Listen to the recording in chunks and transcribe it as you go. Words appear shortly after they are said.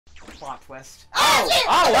plot twist. Oh!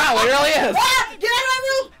 Oh wow, it really is! Ah, get out of my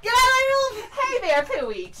room! Get out of my room! Hey there,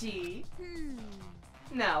 Pooichi.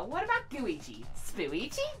 No, what about Gooichi?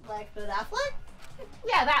 Spooichi? Like Ben Affleck?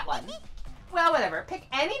 Yeah, that one. Well, whatever. Pick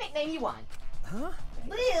any nickname you want. Huh?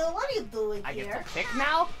 Leo, what are you doing I here? get to pick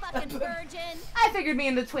now? Fucking virgin. I figured me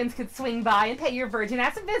and the twins could swing by and pay your virgin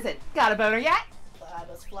ass a visit. Got a boner yet? I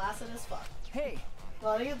was flaccid as fuck. Hey.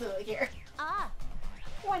 What are you doing here?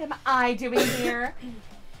 What am I doing here?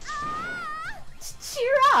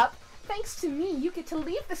 Cheer up! Thanks to me, you get to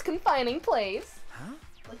leave this confining place. Huh?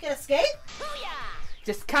 We can escape? Booyah!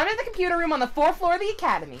 Just come to the computer room on the 4th floor of the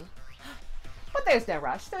academy. But there's no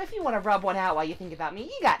rush, so if you want to rub one out while you think about me,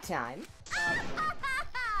 you got time.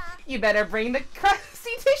 You better bring the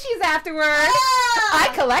crusty tissues afterward. Ah!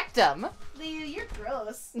 I collect them. Leo, you're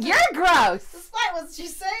gross. You're gross. Despite what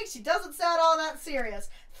she's saying, she doesn't sound all that serious.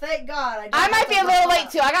 Thank God. I might be a little late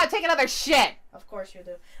too. I gotta take another shit. Of course you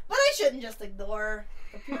do. But I shouldn't just ignore her.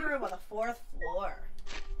 Computer room on the 4th floor.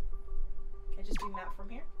 Can I just do map from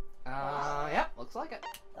here? Yep, looks like it.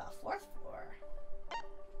 The 4th floor.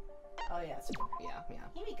 Oh yeah, it's Yeah.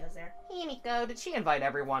 Himiko's there. Himiko, did she invite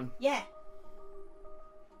everyone? Yeah.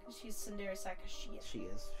 She's Tsundere Sakashi. She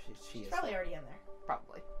is. She She's is. probably already in there.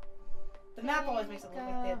 Probably. The map always makes it look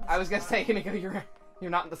like they had I was gonna say, Himiko, you're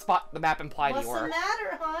not in the spot the map implied What's you were. the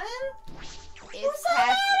matter, hon? It's What's the past,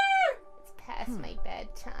 matter? it's past my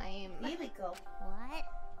bedtime. Himiko. What?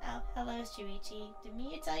 Oh, hello, Shuichi. Did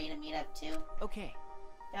Mia tell you to meet up too? Okay.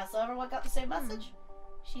 Yeah, so everyone got the same message?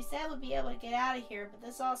 She said we'd be able to get out of here, but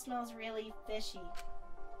this all smells really fishy.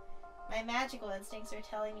 My magical instincts are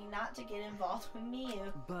telling me not to get involved with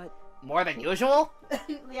Miu. But More than usual?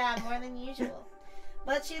 Yeah, more than usual.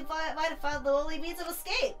 But she might have found the only means of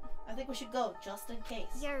escape. I think we should go, just in case.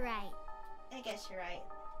 You're right. I guess you're right.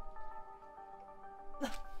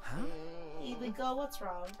 huh? Here we go, what's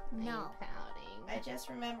wrong? No. Pouting. I just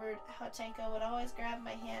remembered how Tenko would always grab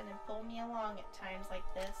my hand and pull me along at times like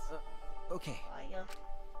this. Okay.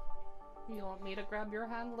 You want me to grab your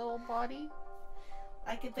hand, little buddy?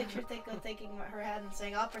 I can picture Tenko taking her hand and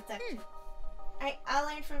saying, I'll protect you. Alright, I'll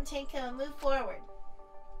learn from Tenko and move forward.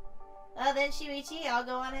 Well then, Shuichi, I'll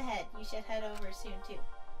go on ahead. You should head over soon, too.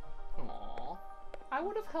 Aww. I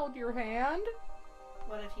would have held your hand.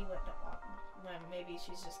 What if he went to well, maybe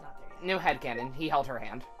she's just not there yet. New headcanon. He held her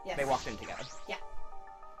hand. Yes. They walked in together. Yeah.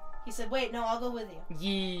 He said, wait, no, I'll go with you.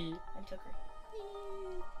 Yee. And took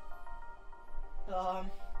her.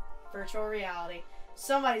 Virtual reality.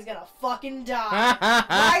 Somebody's gonna fucking die.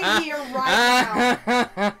 Right here, right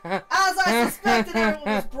now. As I suspected,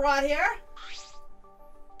 everyone was brought here.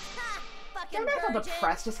 Fucking Don't I feel virgin.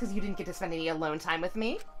 depressed just because you didn't get to spend any alone time with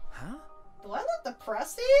me? Huh? Do I look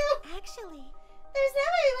depressed to you? Actually. There's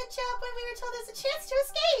never even show up when we were told there's a chance to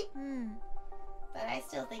escape. But I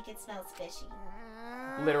still think it smells fishy.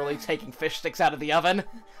 Literally taking fish sticks out of the oven.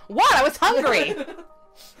 What? I was hungry!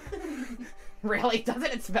 Really? Doesn't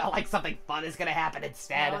it smell like something fun is gonna happen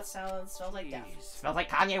instead? No, it smells like death. Smells like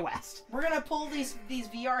Kanye West. We're gonna pull these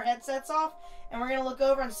VR headsets off, and we're gonna look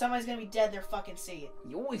over, and somebody's gonna be dead in their fucking seat.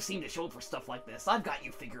 You always seem to show up for stuff like this. I've got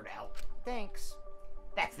you figured out. Thanks.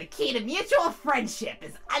 That's the key to mutual friendship,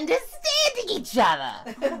 is understanding each other.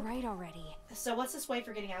 Alright already. So what's this way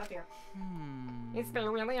for getting out of here? Is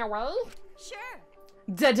there really a way? Sure.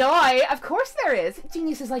 Dadoy! Of course there is.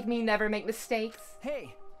 Geniuses like me never make mistakes.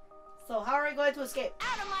 Hey. So how are we going to escape?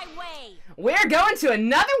 Out of my way. We're going to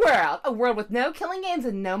another world. A world with no killing games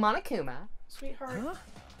and no Monokuma. Sweetheart. Huh?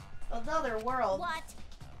 Another world. What?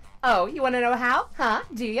 Oh, you want to know how? Huh?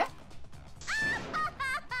 Do ya?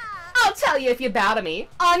 I'll tell you if you bow to me.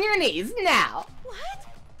 On your knees, now. What?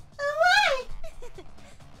 Why?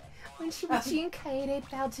 When Shuichi and Kaede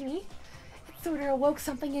bowed to me, it sort of awoke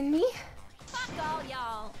something in me. Fuck all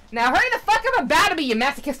y'all. Now hurry the fuck up and bow to me, you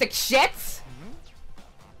masochistic shits!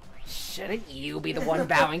 Shouldn't you be the one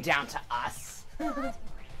bowing down to us?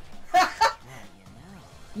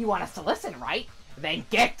 You want us to listen, right? Then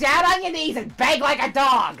get down on your knees and beg like a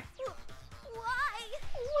dog! Why?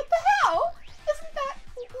 What the hell? Isn't that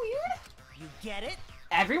weird? You get it?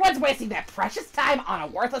 Everyone's wasting their precious time on a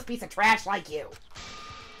worthless piece of trash like you.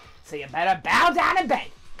 So you better bow down and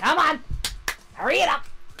beg. Come on! Hurry it up!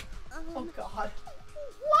 Oh god.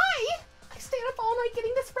 Why? I stayed up all night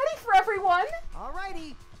getting this ready for everyone.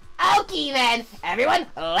 Alrighty. Okay then, everyone,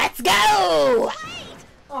 let's go!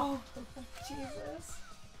 Oh, Jesus.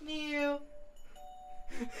 Mew.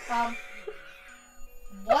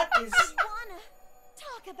 What is... I wanna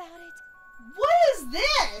talk about it. What is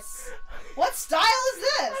this? What style is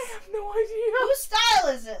this? I have no idea. Whose style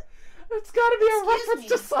is it? It's gotta be a Excuse reference me.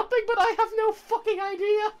 to something, but I have no fucking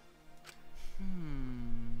idea.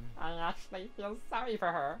 I actually feel sorry for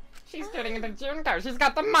her. She's turning into Junko. She's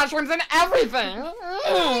got the mushrooms and everything. Let's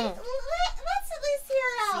at least hear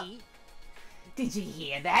it out. See? Did you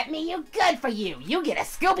hear that, Miyu? Good for you. You get a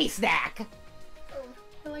Scooby snack.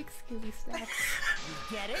 I like Scooby snacks.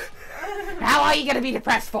 You get it? How are you gonna be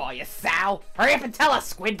depressed for, you sow? Hurry up and tell us,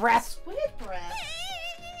 Squid Breast. Squid breath.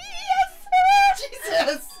 Yes, sir!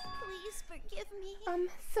 Jesus. Please forgive me.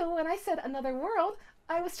 So when I said another world,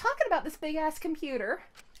 I was talking about this big-ass computer.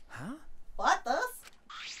 Huh? What this?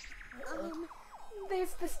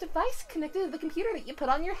 There's this device connected to the computer that you put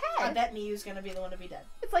on your I head. bet Miyu's gonna be the one to be dead.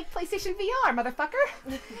 It's like PlayStation VR, motherfucker.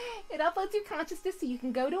 It uploads your consciousness so you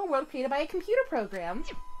can go to a world created by a computer program.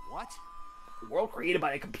 What? A world created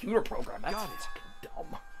by a computer program. That's Got it. fucking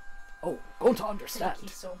dumb. Oh, going to understand. Thank you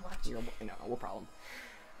so much. No problem.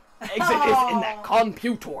 Exit is in that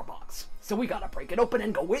computer box. So we gotta break it open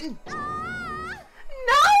and go in. No!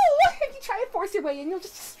 If you try and force your way in, you'll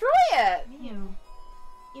just destroy it. Miyu.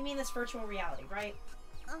 You mean this virtual reality, right?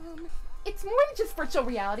 It's more than just virtual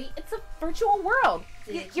reality. It's a virtual world.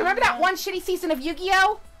 Did You remember that one shitty season of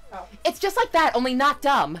Yu-Gi-Oh? Oh. It's just like that, only not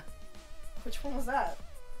dumb. Which one was that?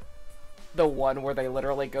 The one where they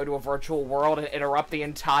literally go to a virtual world and interrupt the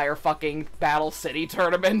entire fucking Battle City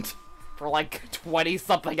tournament for like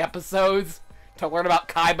 20-something episodes to learn about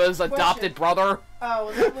Kaiba's adopted brother. Oh,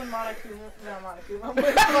 was that when Monokuma? No, Monokuma.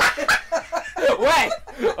 Wait!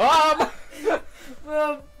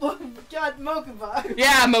 God, Mokuba.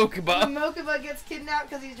 Yeah, When Mokuba. Mokuba gets kidnapped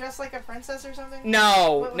because he's dressed like a princess or something?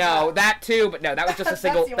 No, What was no, that too, but no, that was just a That's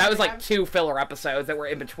single, the that was only like time. 2 filler episodes that were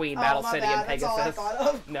in between Battle my City bad. and That's all I Pegasus. thought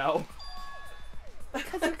of. No.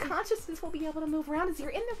 Because your consciousness will be able to move around as you're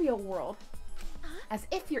in the real world. As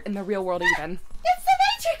if you're in the real world even. It's the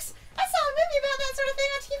Matrix! I saw a movie about that sort of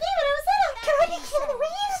thing on TV when I was little. Can I be Keanu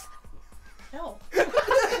Reeves? No.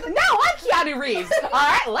 No, I'm Keanu Reeves.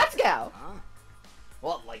 Alright, let's go.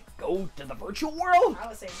 What, like, go to the virtual world? I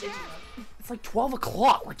was saying Digimon. It's like 12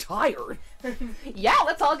 o'clock, we're tired. Yeah,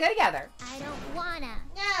 let's all go together. I don't wanna.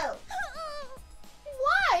 No.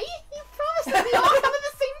 Why? You promised that we all come at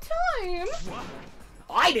the same time.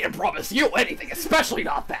 I didn't promise you anything, especially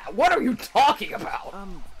not that. What are you talking about?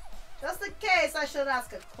 Just in case, I should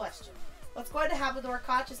ask a question. What's going to happen to our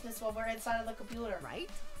consciousness while we're inside of the computer? Right?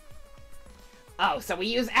 Oh, so we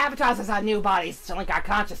use avatars as our new bodies to link our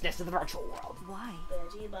consciousness to the virtual world. Why?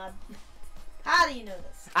 Digimon. How do you know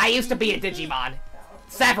this? I used to be a Digimon. No.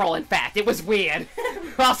 Several, in fact. It was weird.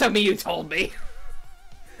 Also, Miyu told me.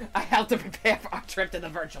 I helped to prepare for our trip to the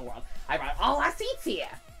virtual world. I brought all our seats here.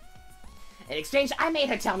 In exchange, I made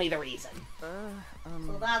her tell me the reason.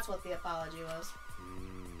 So that's what the apology was.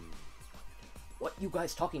 What you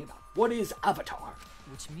guys talking about? What is Avatar?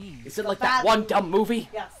 Which means... Is it like bad that one movie. dumb movie?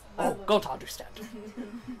 Yes. Oh, go to understand.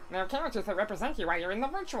 There are characters that represent you while you're in the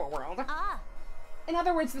virtual world. Ah. In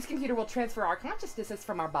other words, this computer will transfer our consciousnesses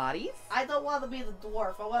from our bodies. I don't want to be the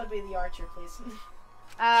dwarf. I want to be the archer, please.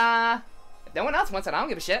 If no one else wants it, I don't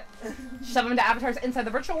give a shit. Shove them into avatars inside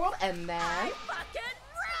the virtual world, and then Fucking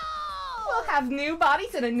roll! we'll have new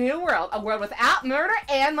bodies in a new world. A world without murder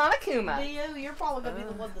and Monokuma. Miyu, you're probably going to be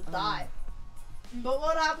the one to die. But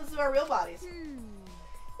what happens to our real bodies?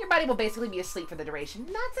 Your body will basically be asleep for the duration.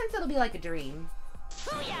 Not since it'll be like a dream.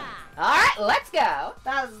 Booyah! Alright, let's go.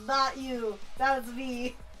 That is not you. That is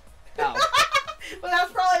me. Oh. But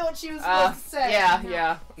that's probably what she was supposed to say.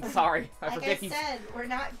 Yeah. I'm sorry. I Like I forget you. said, we're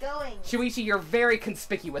not going. Shuichi, you're very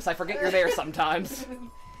conspicuous. I forget you're there sometimes.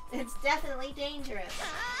 It's definitely dangerous.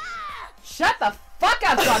 Shut the fuck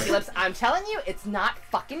up, Doggy Lips. I'm telling you, it's not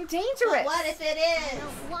fucking dangerous. But what if it I is?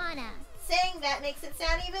 don't wanna. Saying that makes it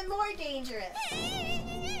sound even more dangerous.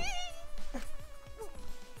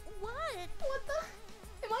 What? What the?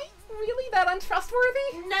 Am I really that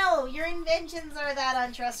untrustworthy? No, your inventions are that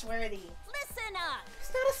untrustworthy. Listen up!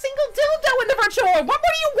 There's not a single dildo in the virtual world. What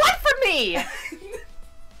more do you want from me?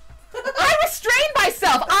 I restrained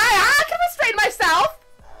myself. I can restrain myself.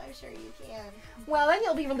 I'm sure you can. Well, then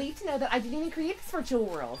you'll be relieved to know that I didn't even create this virtual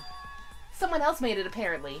world. Someone else made it,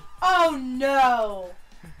 apparently. Oh no!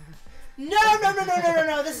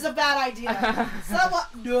 No, this is a bad idea. Someone,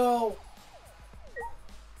 no.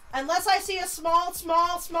 Unless I see a small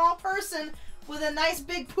person with a nice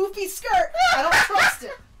big poofy skirt, I don't trust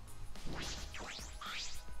it.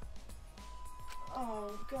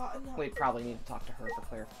 Oh god, no. We probably need to talk to her for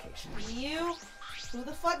clarification. You? Who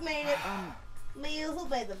the fuck made it? Miyu, who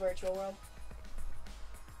made the virtual world?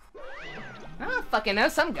 I don't fucking know,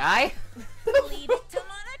 some guy. Leave it to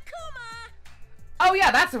Monokuma! Oh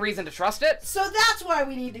yeah, that's the reason to trust it. So that's why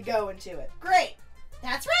we need to go into it. Great.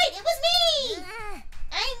 That's right, it was me!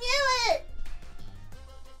 I knew it!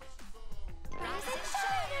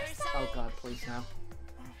 Oh god, please no.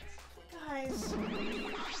 Guys.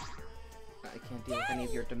 I can't deal with any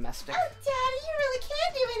of your domestic. Oh, Daddy, you really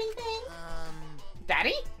can't do anything.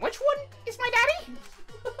 Daddy? Which one is my daddy?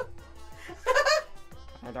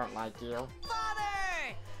 I don't like you.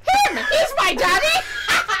 Father! Him! He's my daddy!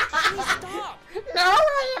 Please stop! No,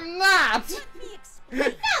 I am not! Let me explain.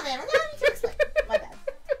 Now then, allow me to explain. My bad.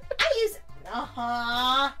 I use...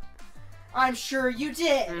 I'm sure you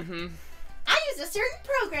did. Mm-hmm. I used a certain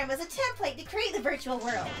program as a template to create the virtual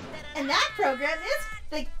world. And that program is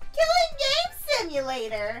the Killing Game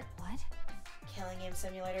Simulator. What? Killing Game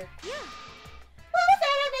Simulator. Yeah. Well, with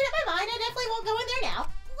that, I made up my mind. I definitely won't go in there now.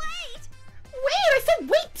 Wait! Wait, I said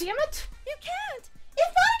wait, damn it! You can't!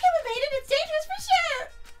 If Monica made it, it's dangerous for sure.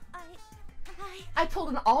 I pulled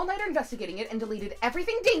an all-nighter investigating it and deleted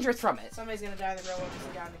everything dangerous from it. Somebody's gonna die in the real world if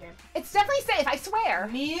they die in the game. It's definitely safe, I swear.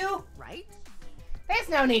 Mew? Right? There's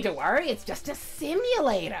no need to worry, it's just a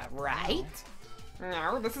simulator, right?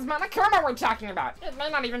 No, this is Monokuma we're talking about. It may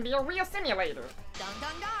not even be a real simulator. Dun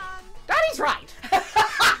dun dun! Daddy's right! Hey,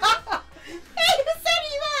 who said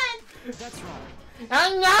he won? That's wrong.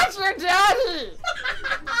 I'm not your daddy!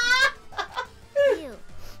 You.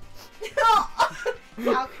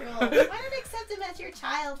 How cruel. Why not accept him as your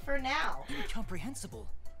child for now? Incomprehensible.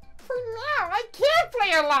 For now, I can't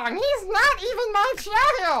play along. He's not even my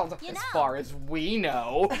child. You As know. far as we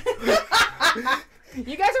know.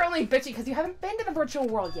 You guys are only bitchy because you haven't been to the virtual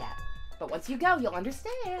world yet. But once you go, you'll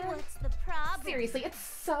understand. What's the problem? Seriously, it's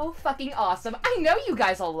so fucking awesome. I know you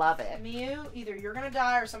guys will love it. Mew, either you're gonna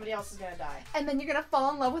die or somebody else is gonna die. And then you're gonna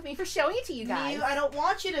fall in love with me for showing it to you guys. Mew, I don't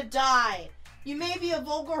want you to die. You may be a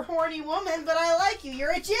vulgar, horny woman, but I like you.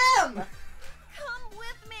 You're a gem. Come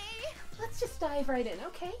with me! Let's just dive right in,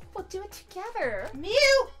 okay? We'll do it together.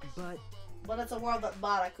 Mew! But But it's a world that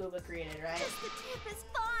Barakuba created, right? Just the tip is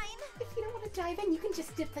fine! If you don't want to dive in, you can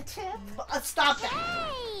just dip the tip. Stop that.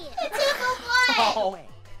 Hey! The tip of life. Oh,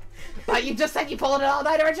 but you just said you pulled it all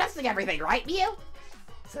nighter adjusting everything, right, Mew?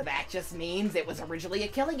 So that just means it was originally a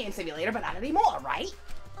killing game simulator, but not anymore, right?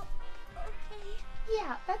 Okay.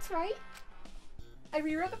 Yeah, that's right. I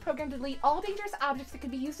rewrote the program to delete all dangerous objects that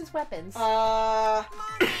could be used as weapons. Mommy.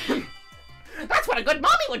 That's what a good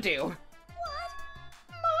mommy would do. What?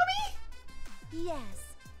 Mommy?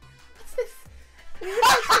 Yes. What's this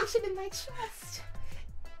relaxation in my chest?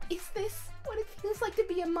 Is this what it feels like to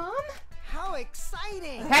be a mom? how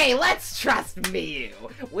exciting! Hey, let's trust Mew.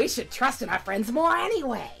 We should trust in our friends more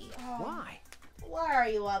anyway. Why? Why are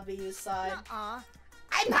you on Miyu's side?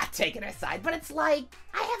 I'm not taking her side, but it's like,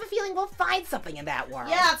 I have a feeling we'll find something in that world.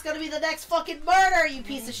 Yeah, it's gonna be the next fucking murder, you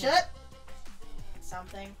piece of shit.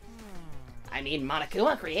 Something. I mean,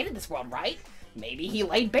 Monokuma created this world, right? Maybe he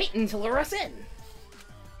laid bait to lure us in.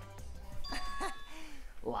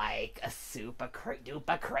 Like a super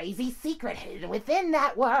duper crazy secret hidden within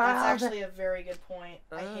that world. That's actually a very good point.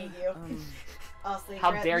 I hate you. I'll think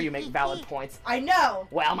How right- dare you make valid points. I know.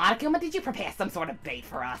 Well, Monokuma, did you prepare some sort of bait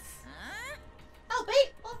for us? Huh? Oh,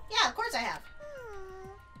 wait. Well, yeah, of course I have.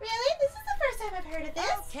 Really? This is the first time I've heard of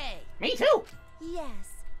this. Okay. Me too.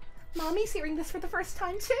 Yes. Mommy's hearing this for the first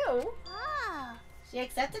time, too. Ah. She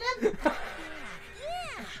accepted him?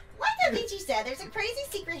 Yeah. Like Amici said, there's a crazy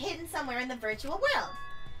secret hidden somewhere in the virtual world.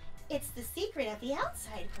 It's the secret of the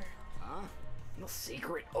outside world. The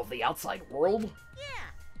secret of the outside world? Yeah.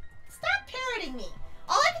 Stop parroting me.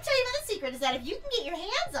 All I can tell you about the secret is that if you can get your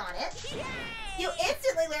hands on it, Yay! you'll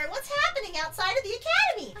instantly learn what's happening outside of the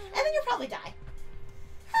academy. And then you'll probably die.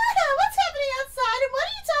 Hana, what's happening outside and what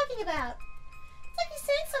are you talking about? It's like you're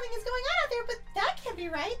saying something is going on out there, but that can't be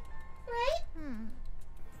right. Right?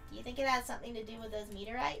 Do you think it has something to do with those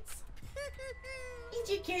meteorites? Means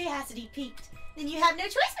your curiosity piqued. Then you have no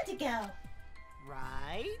choice but to go.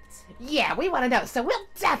 Right? Yeah, we want to know, so we'll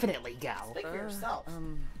definitely go. Speak for yourself.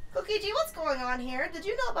 Kokiji, what's going on here? Did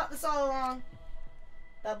you know about this all along?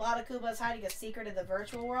 That Barakuba is hiding a secret in the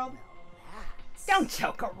virtual world? Don't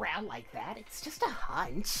joke around like that. It's just a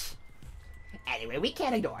hunch. Anyway, we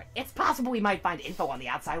can't ignore it. It's possible we might find info on the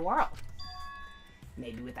outside world.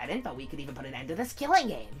 Maybe with that info, we could even put an end to this killing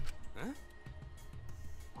game. Huh?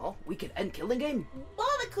 Oh, we could end killing game?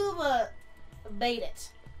 Barakuba made it.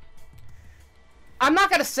 I'm not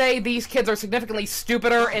gonna say these kids are significantly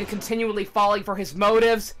stupider and continually falling for his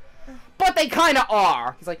motives, but they kinda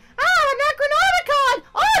are. He's like, oh, Necronomicon!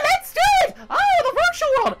 Oh, let's do it! Oh, the virtual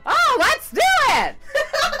world! Oh, let's do it!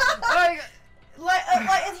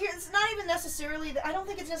 It's not even necessarily that, I don't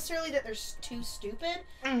think it's necessarily that they're too stupid.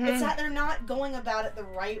 Mhm. It's that they're not going about it the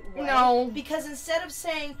right way. No. Because instead of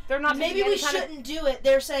saying, They're not maybe taking we any kind of- shouldn't do it,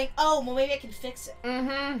 they're saying, oh, well, maybe I can fix it.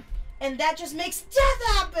 Mm-hmm. And that just makes death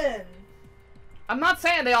happen. I'm not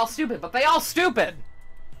saying they all stupid, but they all stupid!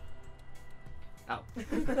 Oh.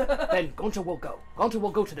 Then Goncha will go. Goncha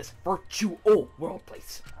will go to this virtual world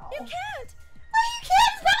place. You can't! Well, you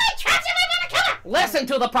can't! It's not my traps in my killer! Listen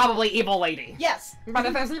to the probably evil lady. Yes. But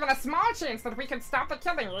if there's even a small chance that we can stop the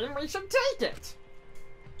killing, we should take it.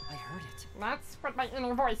 I heard it. That's what my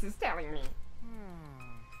inner voice is telling me.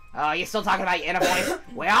 Oh, you still talking about your inner voice?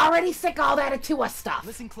 We're already sick of all that Atua stuff.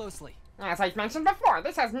 Listen closely. As I've mentioned before,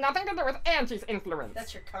 this has nothing to do with Angie's influence.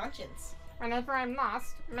 That's your conscience. Whenever I'm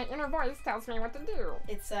lost, my inner voice tells me what to do.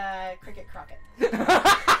 It's, Cricket Crockett.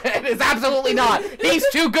 It is absolutely not. He's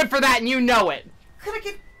too good for that and you know it.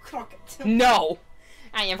 Cricket Crockett. No.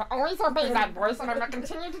 I have always obeyed that voice and I will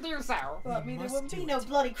continue to do so. Well, I mean, there must wouldn't do be it. no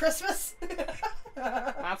bloody Christmas.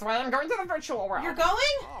 That's why I'm going to the virtual world. You're going?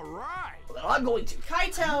 All right. Well, I'm going to.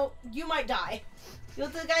 Kaito, you might die. You'll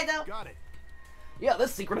do Kaito? Got it. Yeah,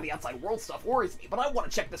 this secret of the outside world stuff worries me, but I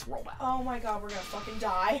want to check this world out. Oh my god, we're gonna fucking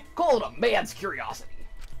die. Call it a man's curiosity.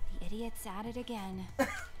 The idiot's at it again.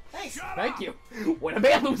 Thanks. Thank you. When a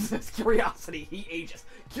man loses his curiosity, he ages.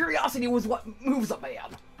 Curiosity was what moves a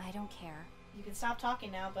man. I don't care. You can stop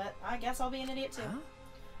talking now, but I guess I'll be an idiot too. Huh?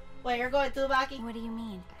 Wait, you're going Tsubaki? What do you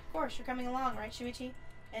mean? Of course, you're coming along, right, Shuichi?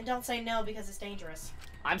 And don't say no because it's dangerous.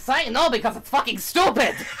 I'm saying no because it's fucking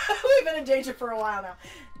stupid. We've been in danger for a while now.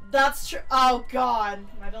 That's true. Oh god.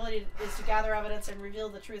 My ability is to gather evidence and reveal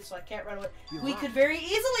the truth, so I can't run away. You're We right. could very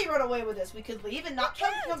easily run away with this. We could leave and not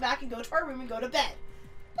come back and go to our room and go to bed.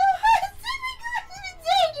 No, it's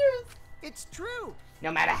dangerous. It's true.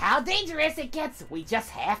 No matter how dangerous it gets, we just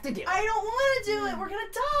have to do it. I don't want to do it. We're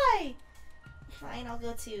gonna die. Fine, I'll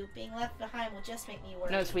go too. Being left behind will just make me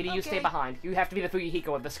worry. No, sweetie, you stay Okay. behind. You have to be the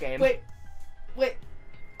Fuyuhiko of this game. Wait.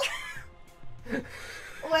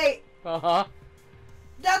 Wait. Uh-huh.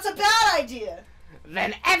 That's a bad idea.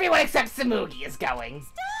 Then everyone except Samugi is going.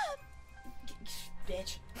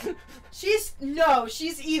 Bitch. She's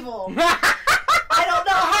evil. I don't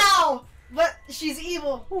know how, but she's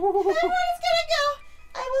evil. Everyone's gonna go.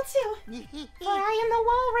 I will too. For I am the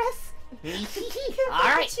walrus.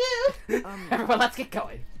 Alright. Too. Everyone, let's get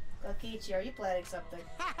going. Kokichi, are you planning something?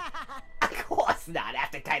 Of course not.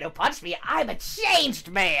 After Kaido punched me, I'm a changed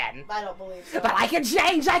man. I don't believe so. But I can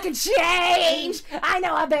change! I can change! I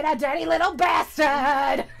know I've been a dirty little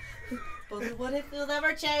bastard! But what if you'll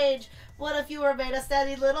never change? What if you were made a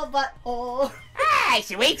steady little butthole? Hey,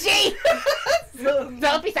 Shuichi!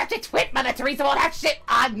 Don't be such a twit, Mother Teresa won't have shit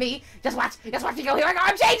on me! Just watch me go, here I go,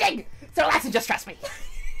 I'm changing! So relax and just trust me.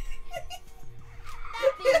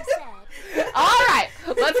 That being said, Alright,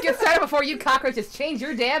 let's get started before you cockroaches change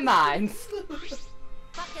your damn minds.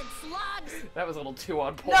 fucking slugs! That was a little too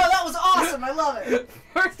on No, point. that was awesome. I love it.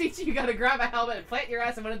 First, Ichi, you gotta grab a helmet and plant your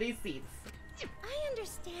ass in one of these seats. I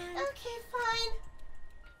understand. Okay, fine.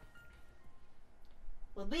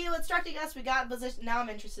 With Leo instructing us, we got in position. Now I'm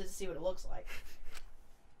interested to see what it looks like.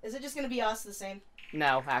 Is it just gonna be us the same?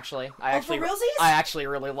 No, actually. For realsies? I actually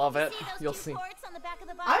really love it. See those You'll two see. ports on the back of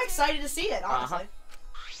the box? I'm excited to see it, honestly.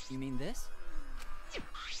 You mean this?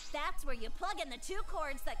 That's where you plug in the two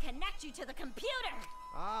cords that connect you to the computer.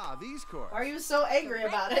 Ah, these cords. Why are you so angry The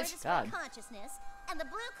about red cord it? is God. for consciousness, and the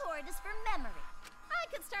blue cord is for memory. I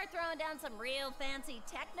could start throwing down some real fancy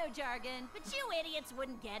techno jargon, but you idiots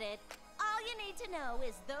wouldn't get it. All you need to know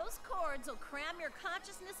is those cords will cram your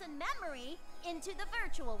consciousness and memory into the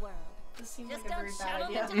virtual world. This seems Just like a don't very shove bad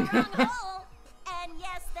them idea. into the wrong hole. And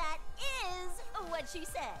yes, that is what she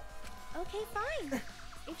said. Okay, fine.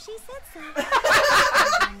 If she said so.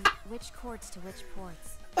 Which cords to which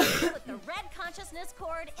ports? Put the red consciousness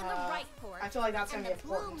cord in the right port. I feel like that's gonna and be the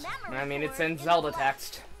blue important. memory I mean, it's cord in the Zelda left.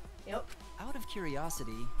 text. Yep. Out of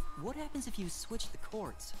curiosity, what happens if you switch the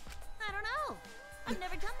cords? I don't know. I've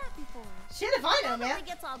never done that before. Shit if I know, man. Probably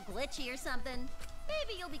gets all glitchy or something.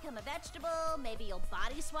 Maybe you'll become a vegetable. Maybe you'll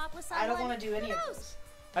body swap with someone. I don't want to do any Who of knows? those.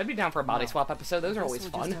 I'd be down for a body swap episode. Those are Guess always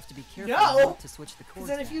we'll fun. just have to be careful No! not to switch the Because cords.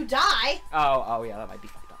 then if back. you die. Oh, yeah, that might be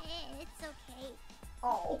fucked up. It's okay.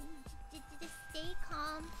 Oh. Just stay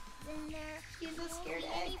calm. Then there She's a won't scared be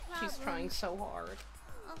egg. any She's problem. trying so hard.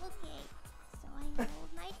 Okay. So I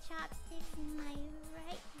hold my chopsticks in my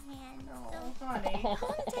right hand. Oh, So honey.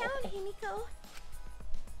 calm down, Himiko.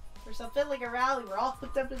 We're so fiddling around. We're all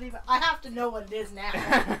hooked up to the. I have to know what it is now.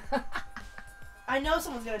 I know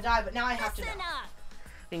someone's gonna die, but now I have to know. Listen up.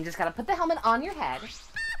 You just gotta put the helmet on your head.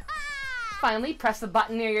 Finally, press the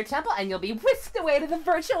button near your temple and you'll be whisked away to the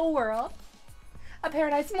virtual world. A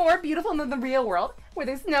paradise more beautiful than the real world, where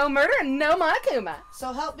there's no murder and no Monokuma.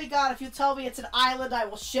 So help me God, if you tell me it's an island, I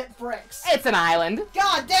will shit bricks. It's an island.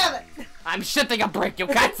 God damn it! I'm shitting a brick. You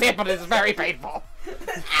can't see it, but it's very painful.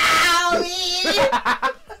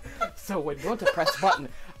 Owie! So when you want to press button,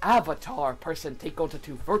 avatar person take on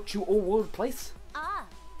to virtual world place. Ah.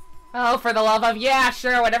 Oh, for the love of yeah,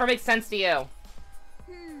 sure, whatever makes sense to you.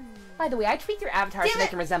 By the way, I tweaked your avatar to make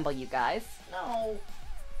him resemble you guys. No.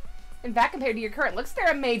 In fact, compared to your current looks,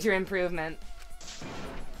 they're a major improvement.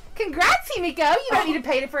 Congrats, Himiko! You don't need to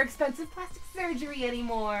pay for expensive plastic surgery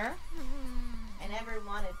anymore. I never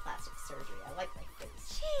wanted plastic surgery. I like my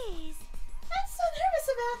face. Jeez. I'm so nervous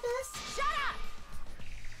about this. Shut up!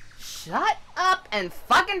 Shut up and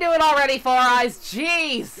fucking do it already, Four Eyes.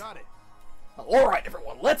 Jeez! Got it. Alright,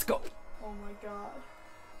 everyone, let's go. Oh my god.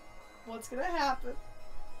 What's gonna happen?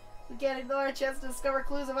 We can't ignore a chance to discover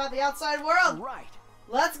clues about the outside world. Right.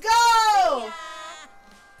 Let's go! I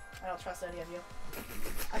don't trust any of you.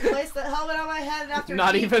 I placed the helmet on my head and after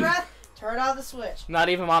Not a deep even- breath, turn on the switch. Not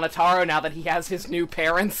even Monotaro now that he has his new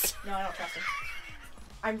parents. No, I don't trust him.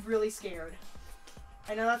 I'm really scared.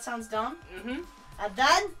 I know that sounds dumb. Mm-hmm. And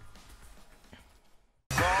then,